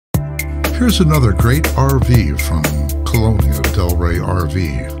Here's another great RV from Colonia Del Rey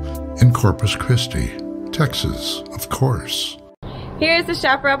RV in Corpus Christi, Texas, of course. Here's the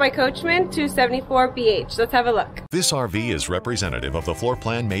Chaparral by Coachmen-274BH. Let's have a look. This RV is representative of the floor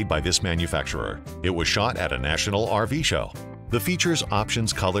plan made by this manufacturer. It was shot at a national RV show. The features,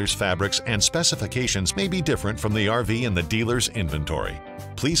 options, colors, fabrics, and specifications may be different from the RV in the dealer's inventory.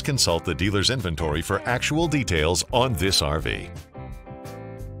 Please consult the dealer's inventory for actual details on this RV.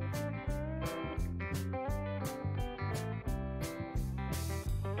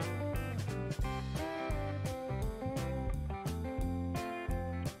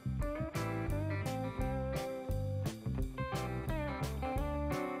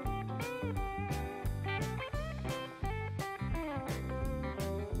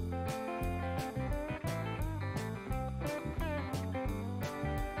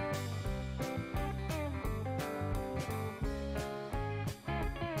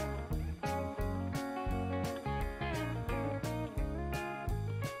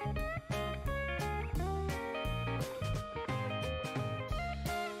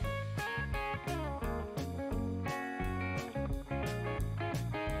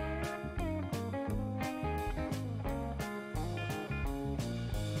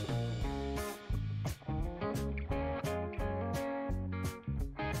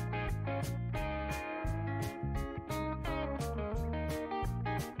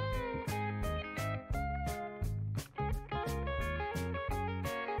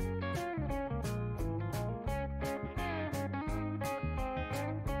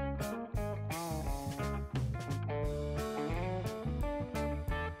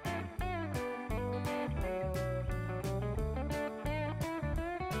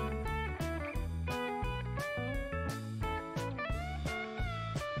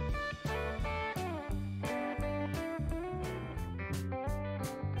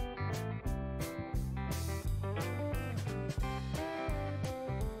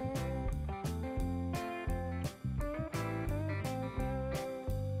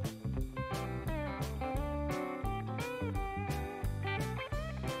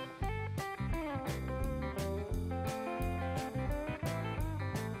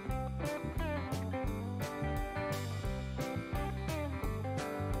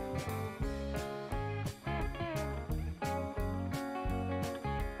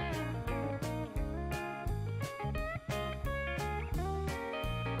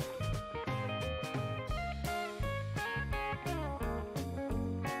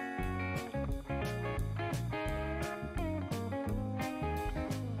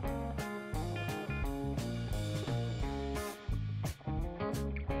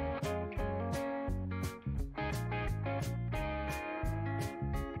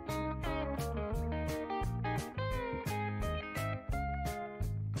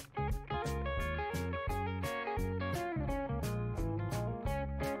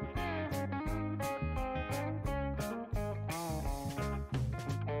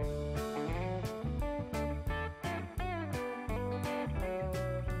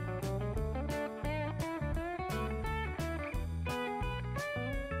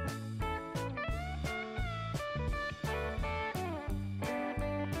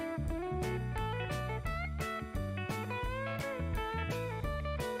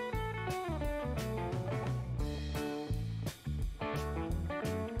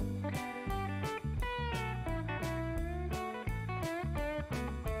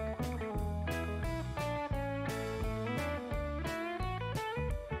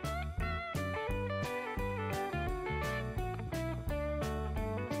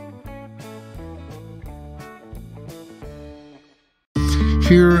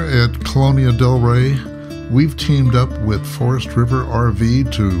 Here at Colonia Del Rey, we've teamed up with Forest River RV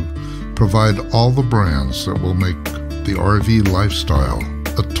to provide all the brands that will make the RV lifestyle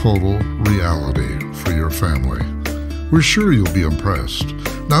a total reality for your family. We're sure you'll be impressed,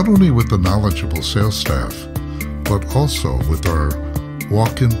 not only with the knowledgeable sales staff, but also with our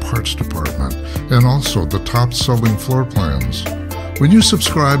walk-in parts department and also the top-selling floor plans. When you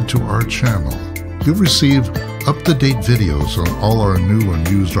subscribe to our channel, you'll receive up-to-date videos on all our new and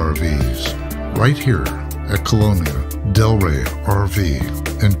used RVs right here at Colonia Del Rey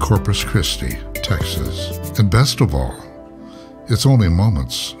RV in Corpus Christi, Texas. And best of all, it's only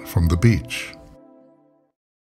moments from the beach.